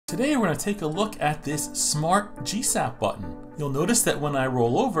Today we're going to take a look at this smart GSAP button. You'll notice that when I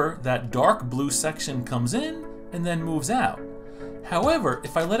roll over, that dark blue section comes in and then moves out. However,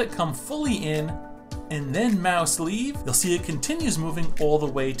 if I let it come fully in and then mouse leave, you'll see it continues moving all the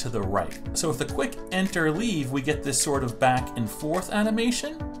way to the right. So with a quick enter leave, we get this sort of back and forth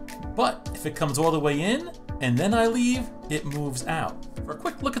animation. But if it comes all the way in and then I leave, it moves out. For a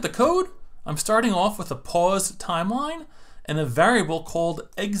quick look at the code, I'm starting off with a pause timeline and a variable called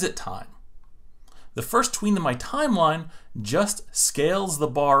exit time. The first tween in my timeline just scales the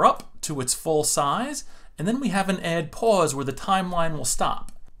bar up to its full size, and then we have an add pause where the timeline will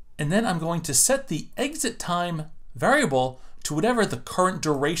stop. And then I'm going to set the exit time variable to whatever the current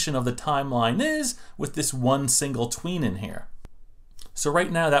duration of the timeline is with this one single tween in here. So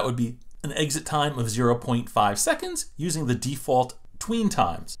right now that would be an exit time of 0.5 seconds using the default tween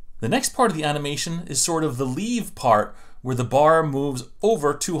times. The next part of the animation is sort of the leave part where the bar moves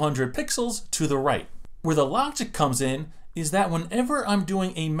over 200 pixels to the right. Where the logic comes in is that whenever I'm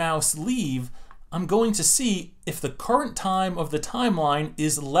doing a mouse leave, I'm going to see if the current time of the timeline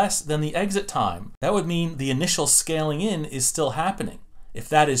is less than the exit time. That would mean the initial scaling in is still happening. If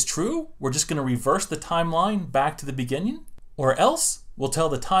that is true, we're just going to reverse the timeline back to the beginning, or else we'll tell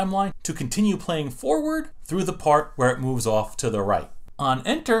the timeline to continue playing forward through the part where it moves off to the right. On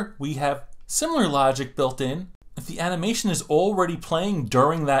enter, we have similar logic built in. If the animation is already playing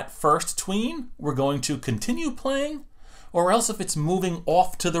during that first tween, we're going to continue playing, or else if it's moving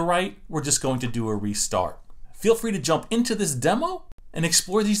off to the right, we're just going to do a restart. Feel free to jump into this demo and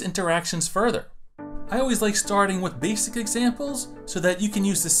explore these interactions further. I always like starting with basic examples so that you can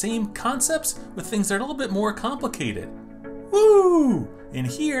use the same concepts with things that are a little bit more complicated. Woo! In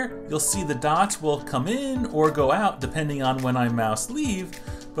here, you'll see the dots will come in or go out depending on when I mouse leave,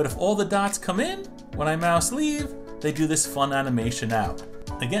 but if all the dots come in, when I mouse leave, they do this fun animation out.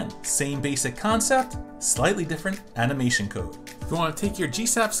 Again, same basic concept, slightly different animation code. If you want to take your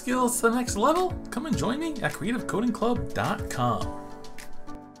GSAP skills to the next level, come and join me at creativecodingclub.com.